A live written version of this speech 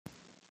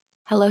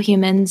Hello,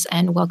 humans,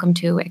 and welcome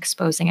to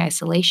Exposing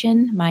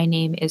Isolation. My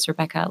name is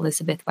Rebecca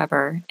Elizabeth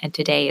Weber, and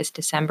today is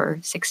December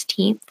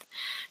 16th,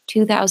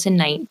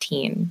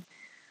 2019.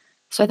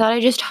 So I thought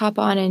I'd just hop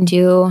on and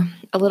do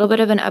a little bit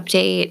of an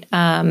update.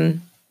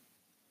 I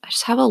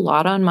just have a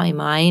lot on my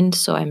mind,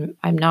 so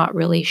I'm not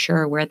really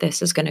sure where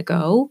this is going to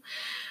go.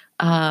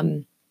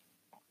 I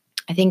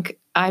think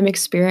I'm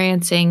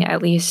experiencing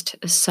at least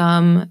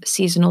some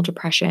seasonal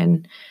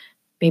depression,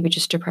 maybe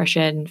just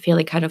depression,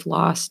 feeling kind of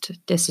lost,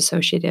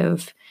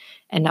 disassociative,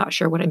 and not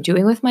sure what I'm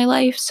doing with my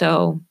life.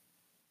 So,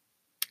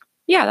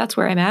 yeah, that's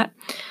where I'm at.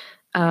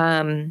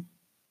 Um,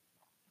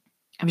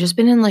 I've just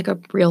been in like a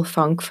real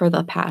funk for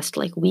the past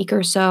like week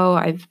or so.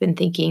 I've been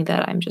thinking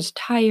that I'm just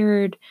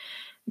tired.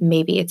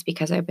 Maybe it's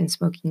because I've been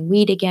smoking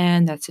weed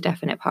again. That's a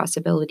definite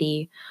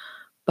possibility.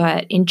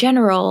 But in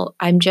general,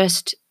 I'm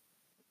just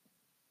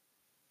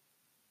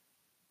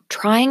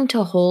trying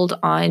to hold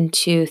on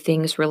to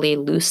things really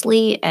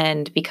loosely.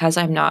 And because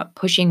I'm not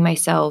pushing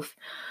myself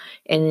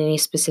in any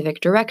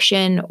specific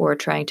direction or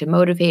trying to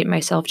motivate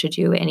myself to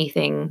do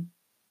anything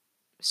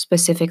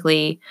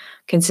specifically,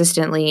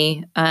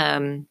 consistently,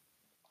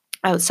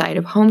 outside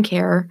of home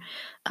care,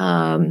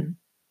 I'm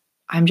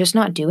just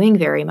not doing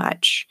very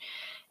much.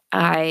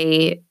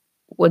 I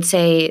would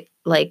say,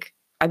 like,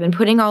 I've been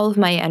putting all of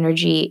my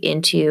energy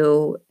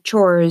into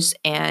chores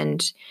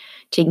and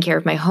taking care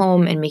of my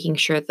home and making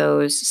sure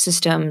those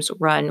systems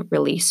run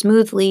really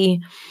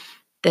smoothly.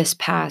 This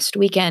past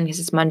weekend, because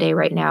it's Monday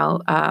right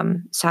now,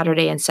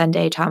 Saturday and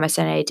Sunday, Thomas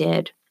and I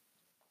did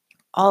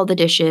all the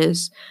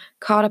dishes,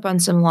 caught up on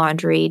some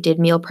laundry, did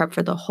meal prep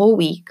for the whole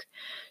week.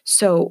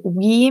 So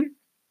we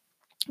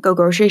go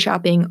grocery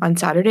shopping on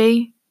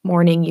Saturday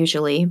morning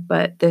usually,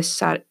 but this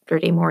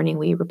Saturday morning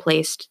we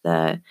replaced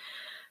the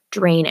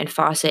drain and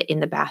faucet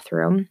in the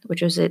bathroom,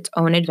 which was its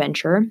own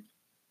adventure.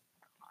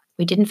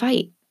 We didn't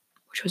fight,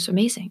 which was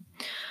amazing.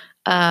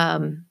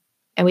 And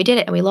we did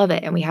it and we love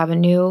it. And we have a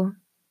new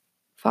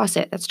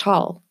faucet that's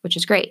tall, which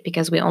is great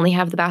because we only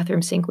have the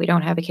bathroom sink. We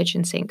don't have a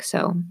kitchen sink.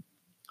 So,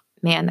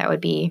 man, that would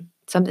be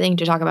something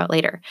to talk about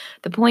later.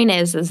 The point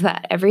is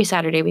that every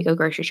Saturday we go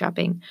grocery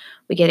shopping.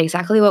 We get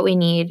exactly what we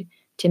need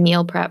to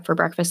meal prep for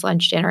breakfast,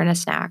 lunch, dinner, and a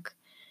snack.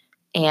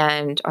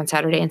 And on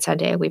Saturday and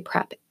Sunday, we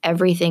prep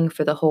everything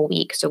for the whole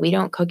week. So we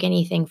don't cook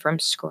anything from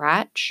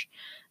scratch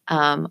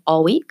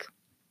all week.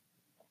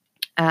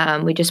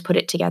 We just put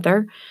it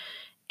together.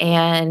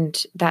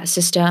 And that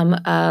system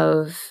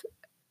of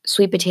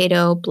sweet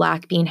potato,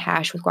 black bean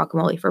hash with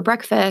guacamole for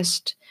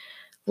breakfast,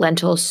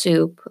 lentil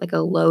soup, like a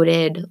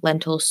loaded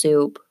lentil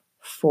soup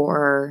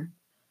for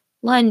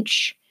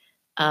lunch.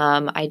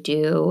 I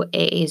do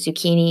a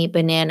zucchini,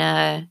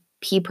 banana,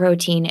 pea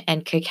protein,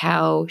 and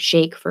cacao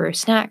shake for a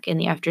snack in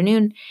the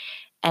afternoon,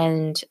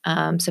 and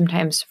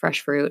sometimes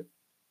fresh fruit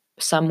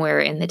somewhere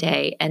in the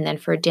day. And then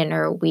for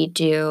dinner, we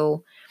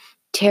do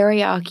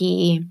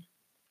teriyaki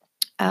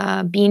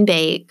bean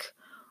bake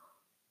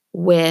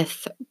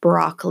with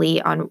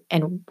broccoli on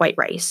and white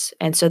rice.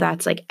 And so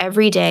that's like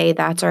every day,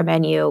 that's our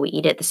menu. We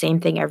eat it the same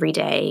thing every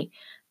day,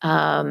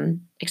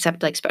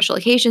 except like special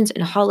occasions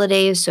and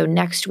holidays. So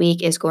next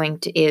week is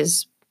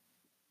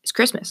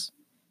Christmas,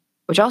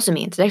 which also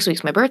means next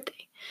week's my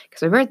birthday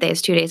because my birthday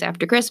is 2 days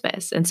after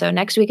Christmas. And so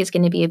next week is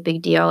going to be a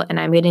big deal. And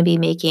I'm going to be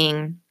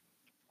making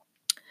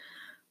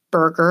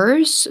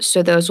burgers.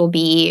 So those will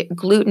be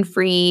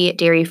gluten-free,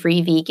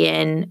 dairy-free,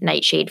 vegan,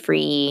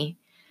 nightshade-free,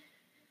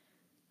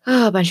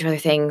 a bunch of other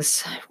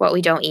things, what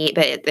we don't eat,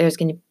 but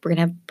we're gonna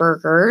have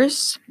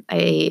burgers.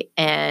 I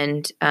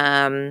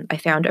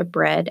found a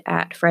bread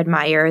at Fred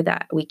Meyer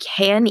that we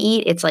can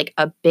eat. It's like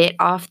a bit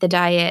off the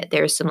diet.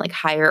 There's some like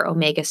higher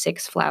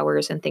omega-6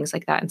 flours and things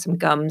like that and some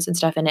gums and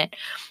stuff in it.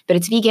 But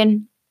it's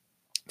vegan,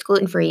 it's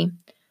gluten-free.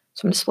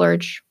 So I'm gonna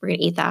splurge. We're gonna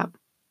eat that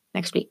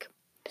next week.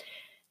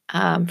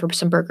 For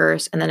some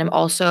burgers. And then I'm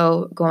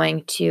also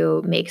going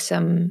to make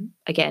some,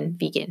 again,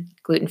 vegan,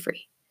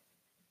 gluten-free,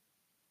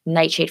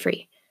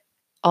 nightshade-free,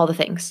 all the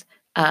things.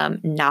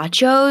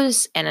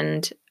 Nachos,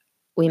 and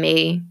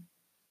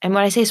and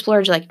when I say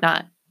splurge, like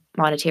not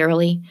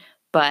monetarily,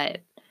 but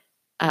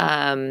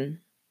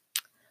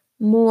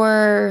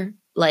more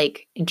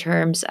like in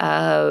terms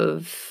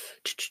of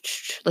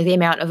like the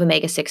amount of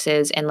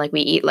omega-6s, and like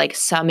we eat like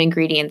some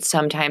ingredients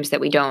sometimes that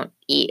we don't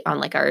eat on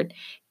like our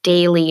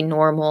daily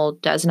normal,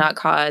 does not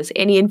cause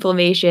any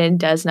inflammation,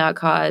 does not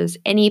cause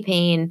any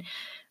pain.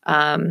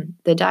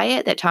 The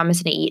diet that Thomas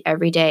and I eat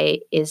every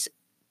day is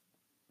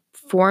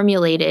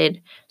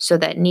formulated so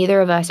that neither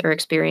of us are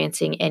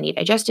experiencing any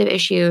digestive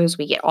issues.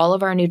 We get all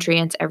of our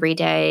nutrients every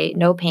day,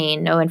 no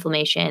pain, no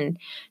inflammation,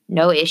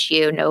 no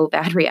issue, no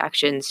bad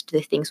reactions to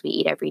the things we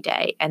eat every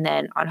day. And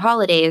then on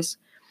holidays,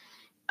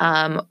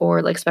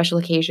 or like special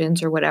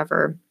occasions or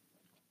whatever,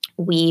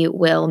 we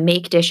will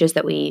make dishes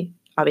that we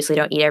obviously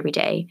don't eat every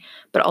day,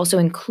 but also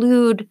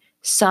include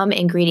some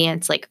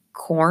ingredients like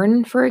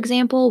corn, for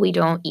example. We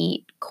don't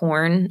eat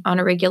corn on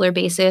a regular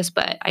basis,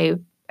 but I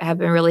have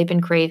really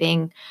been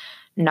craving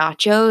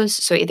nachos.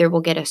 So either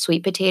we'll get a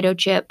sweet potato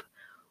chip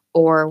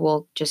or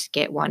we'll just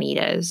get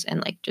Juanitas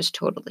and like just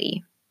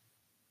totally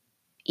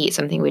eat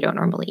something we don't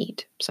normally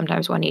eat.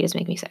 Sometimes Juanitas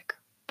make me sick,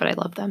 but I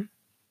love them.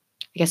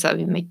 I guess that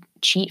would be my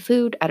cheat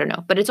food. I don't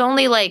know. But it's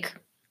only like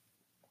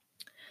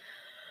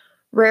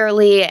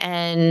rarely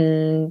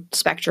and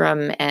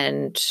Spectrum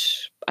and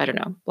I don't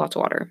know, lots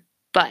of water.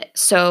 But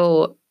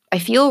so I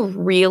feel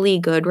really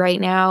good right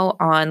now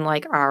on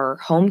like our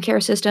home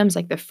care systems.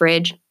 Like the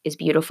fridge is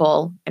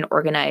beautiful and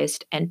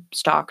organized and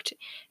stocked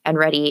and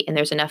ready, and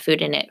there's enough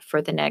food in it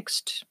for the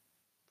next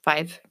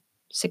 5,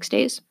 6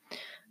 days.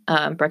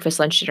 Breakfast,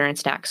 lunch, dinner, and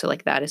snacks. So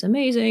like that is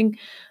amazing.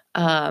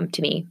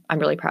 To me, I'm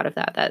really proud of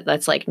that.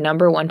 That's like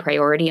number one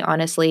priority,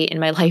 honestly, in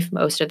my life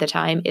most of the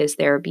time is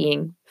there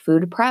being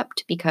food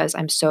prepped because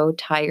I'm so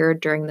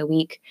tired during the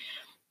week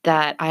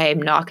that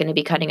I'm not going to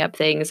be cutting up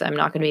things. I'm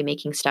not going to be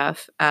making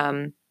stuff.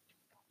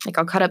 Like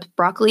I'll cut up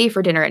broccoli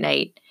for dinner at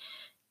night,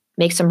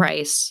 make some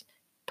rice,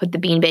 put the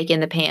bean bake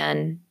in the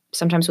pan,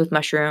 sometimes with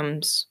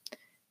mushrooms.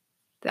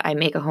 I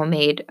make a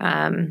homemade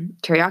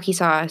teriyaki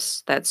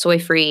sauce that's soy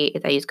free.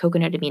 I use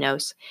coconut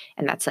aminos,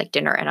 and that's like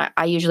dinner. And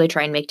I usually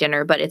try and make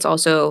dinner, but it's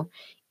also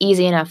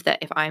easy enough that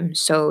if I'm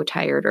so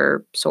tired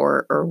or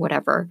sore or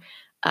whatever,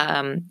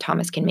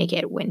 Thomas can make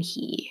it when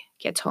he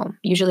gets home.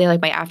 Usually,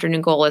 like my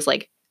afternoon goal is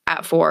like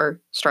at 4,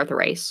 start the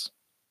rice.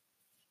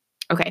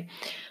 Okay.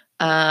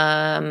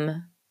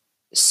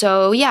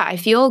 So yeah, I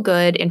feel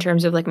good in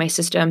terms of like my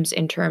systems,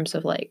 in terms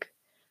of like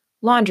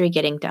laundry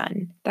getting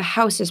done. The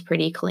house is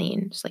pretty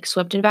clean. It's like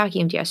swept and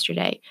vacuumed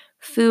yesterday.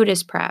 Food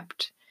is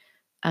prepped.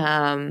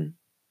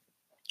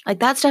 Like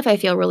that stuff I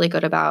feel really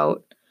good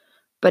about.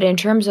 But in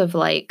terms of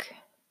like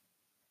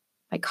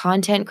my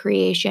content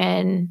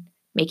creation,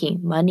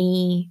 making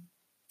money,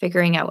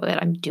 figuring out what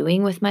I'm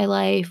doing with my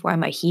life, why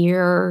am I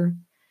here?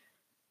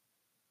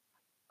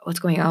 What's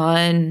going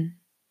on?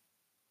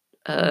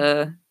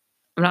 I'm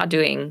not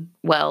doing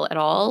well at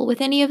all with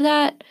any of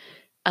that.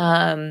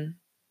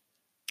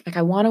 Like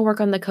I want to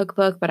work on the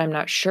cookbook, but I'm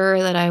not sure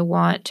that I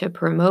want to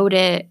promote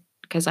it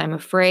because I'm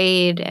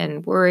afraid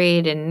and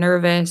worried and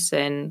nervous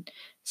and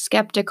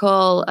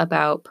skeptical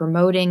about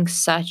promoting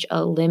such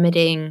a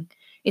limiting,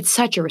 it's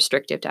such a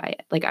restrictive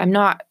diet. Like I'm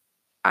not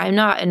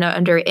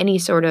under any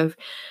sort of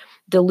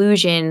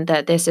delusion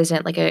that this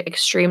isn't like an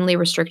extremely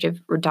restrictive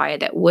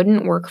diet that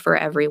wouldn't work for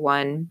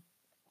everyone.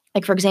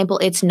 Like for example,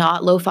 it's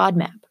not low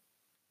FODMAP.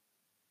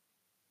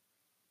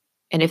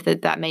 And if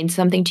that means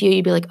something to you,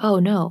 you'd be like, oh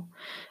no.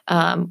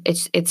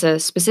 It's a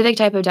specific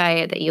type of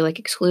diet that you like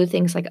exclude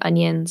things like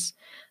onions,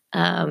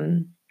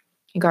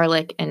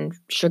 garlic, and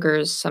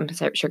sugars, some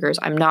type of sugars.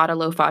 I'm not a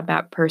low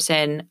FODMAP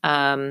person.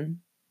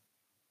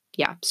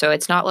 Yeah, so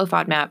it's not low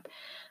FODMAP,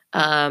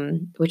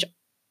 which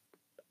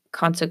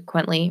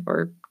consequently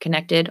or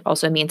connected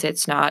also means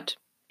it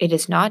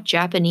is not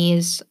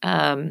Japanese,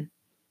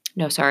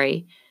 no,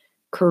 sorry,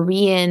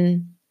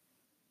 Korean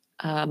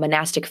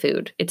monastic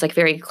food. It's like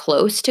very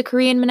close to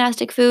Korean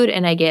monastic food,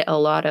 and I get a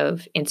lot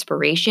of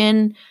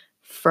inspiration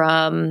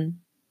from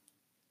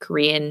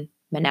Korean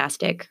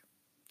monastic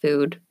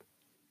food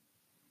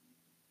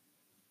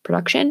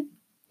production.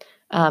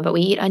 But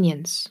we eat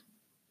onions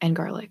and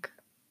garlic,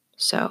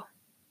 so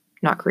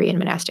not Korean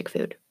monastic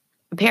food.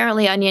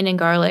 Apparently, onion and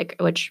garlic,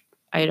 which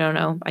I don't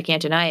know, I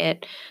can't deny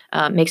it,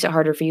 makes it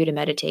harder for you to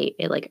meditate.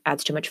 It like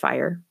adds too much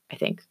fire, I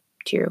think,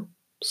 to you.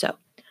 So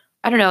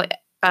I don't know.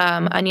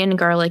 Onion and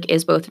garlic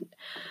is both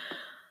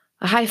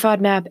a high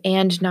FODMAP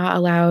and not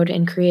allowed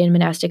in Korean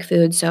monastic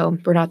food, so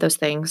we're not those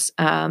things.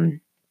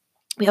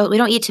 We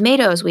don't eat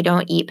tomatoes. We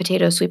don't eat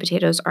potatoes. Sweet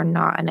potatoes are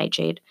not a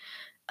nightshade.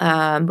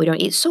 We don't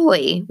eat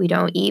soy. We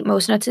don't eat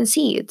most nuts and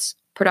seeds.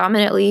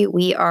 Predominantly,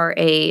 we are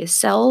a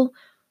cell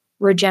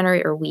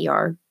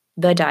regenerator.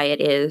 The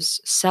diet is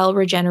cell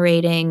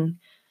regenerating,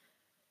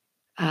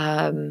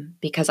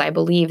 because I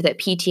believe that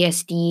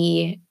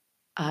PTSD,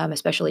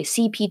 especially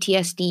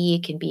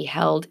CPTSD, can be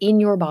held in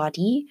your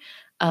body,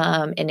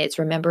 and it's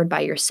remembered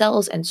by your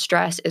cells, and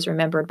stress is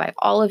remembered by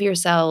all of your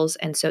cells.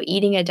 And so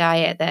eating a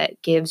diet that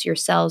gives your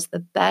cells the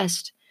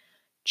best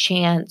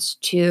chance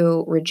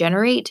to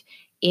regenerate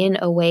in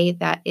a way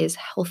that is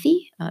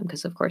healthy,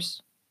 because of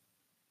course,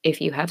 if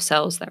you have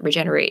cells that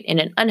regenerate in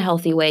an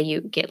unhealthy way,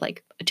 you get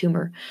like a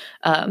tumor,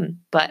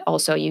 but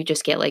also you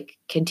just get like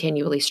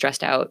continually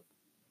stressed out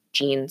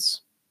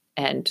genes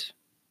and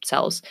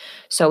cells.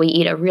 So we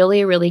eat a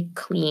really, really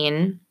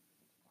clean,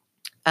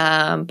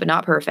 but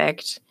not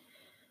perfect,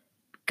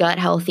 gut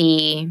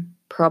healthy,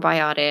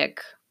 probiotic,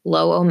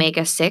 low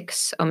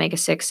omega-6.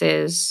 Omega-6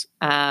 is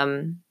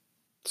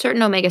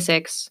certain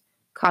omega-6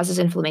 causes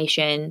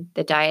inflammation.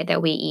 The diet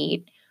that we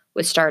eat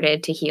was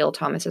started to heal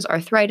Thomas's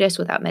arthritis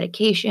without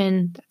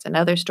medication. That's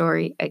another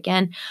story.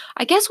 Again,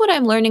 I guess what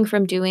I'm learning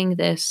from doing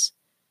this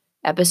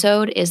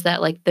episode is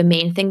that like the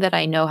main thing that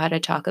I know how to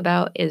talk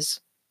about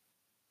is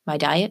my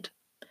diet.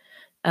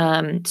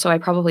 So I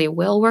probably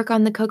will work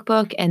on the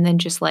cookbook and then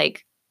just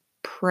like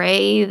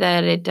pray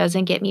that it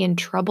doesn't get me in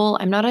trouble.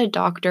 I'm not a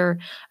doctor.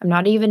 I'm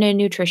not even a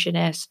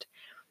nutritionist.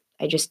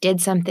 I just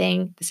did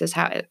something. This is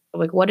how,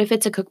 like, what if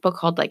it's a cookbook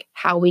called like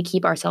How We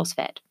Keep Ourselves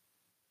Fed?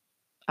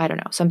 I don't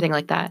know, something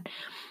like that.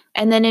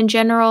 And then in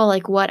general,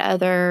 like what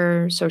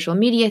other social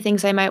media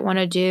things I might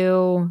wanna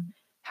do,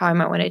 how I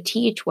might wanna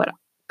teach, what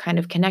kind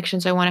of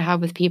connections I wanna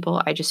have with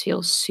people. I just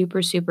feel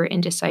super, super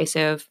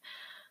indecisive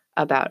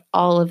about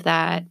all of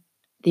that.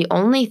 The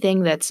only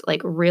thing that's,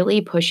 like, really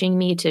pushing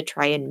me to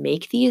try and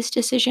make these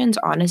decisions,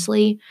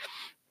 honestly,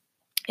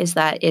 is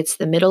that it's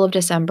the middle of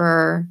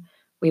December.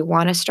 We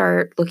wanna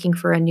start looking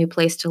for a new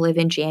place to live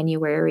in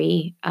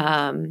January.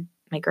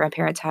 My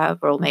grandparents have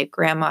or my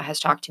grandma has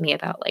talked to me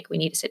about, like, we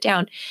need to sit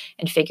down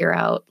and figure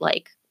out,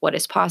 like, what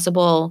is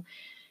possible.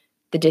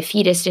 The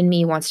defeatist in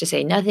me wants to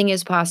say nothing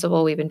is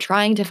possible. We've been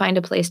trying to find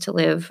a place to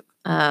live,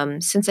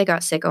 since I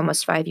got sick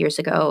almost 5 years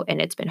ago,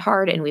 and it's been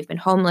hard, and we've been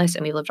homeless,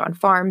 and we lived on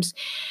farms,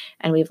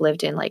 and we've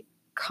lived in, like,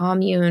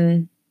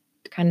 commune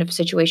kind of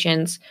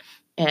situations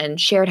and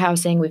shared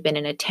housing. We've been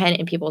in a tent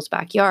in people's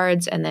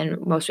backyards, and then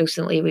most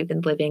recently, we've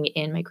been living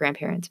in my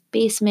grandparents'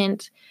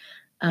 basement,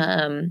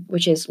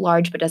 which is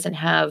large but doesn't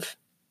have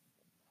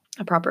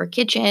a proper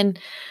kitchen.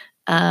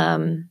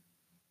 Um,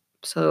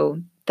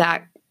 so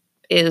that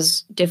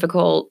is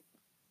difficult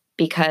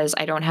because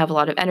I don't have a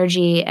lot of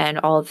energy and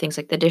all of things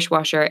like the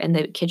dishwasher and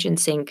the kitchen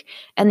sink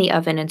and the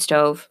oven and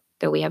stove,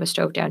 though we have a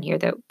stove down here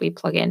that we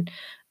plug in,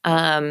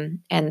 and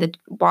the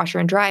washer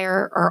and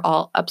dryer are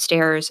all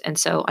upstairs, and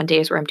so on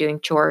days where I'm doing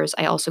chores,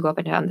 I also go up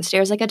and down the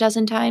stairs like a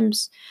dozen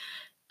times.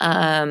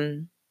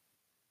 Um,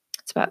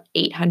 it's about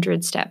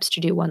 800 steps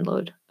to do 1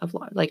 load of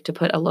like, to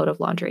put a load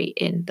of laundry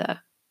in the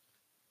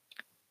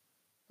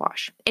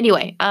wash.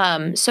 Anyway,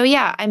 so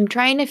yeah, I'm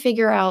trying to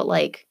figure out,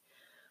 like,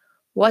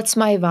 what's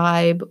my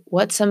vibe?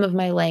 What's some of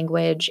my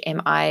language?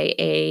 Am I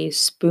a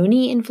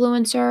spoony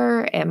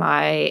influencer? Am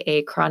I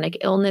a chronic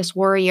illness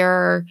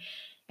warrior?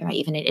 Am I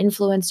even an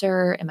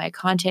influencer? Am I a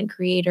content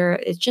creator?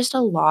 It's just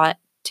a lot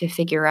to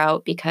figure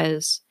out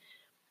because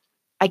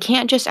I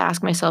can't just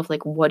ask myself,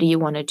 like, what do you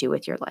want to do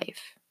with your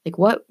life? Like,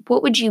 what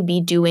would you be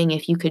doing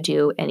if you could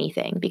do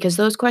anything? Because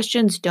those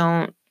questions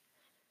don't,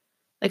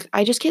 like,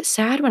 I just get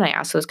sad when I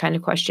ask those kind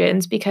of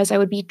questions because I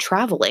would be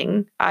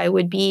traveling. I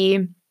would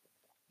be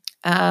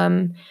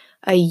um,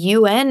 a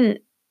UN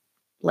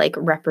like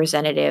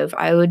representative.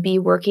 I would be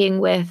working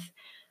with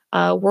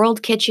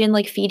World Kitchen,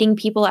 like feeding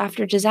people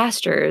after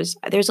disasters.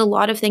 There's a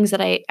lot of things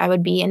that I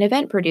would be an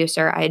event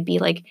producer. I'd be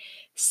like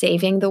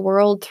saving the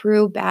world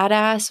through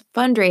badass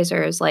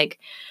fundraisers. Like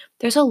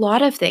there's a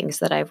lot of things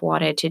that I've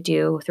wanted to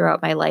do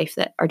throughout my life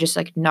that are just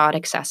like not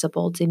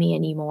accessible to me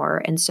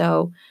anymore. And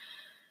so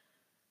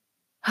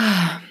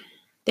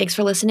thanks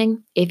for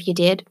listening if you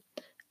did.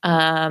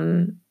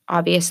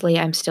 Obviously,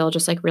 I'm still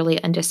just, like,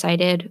 really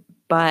undecided,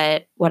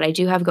 but what I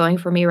do have going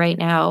for me right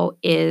now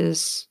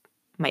is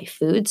my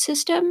food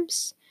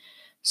systems.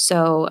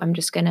 So, I'm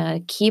just gonna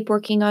keep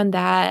working on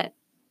that.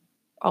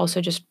 Also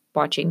just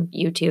watching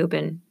YouTube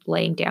and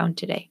laying down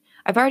today.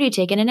 I've already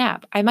taken a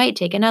nap. I might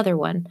take another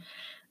one.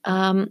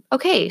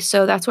 Okay,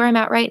 so that's where I'm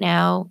at right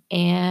now,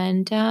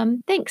 and,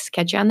 thanks.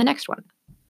 Catch you on the next one.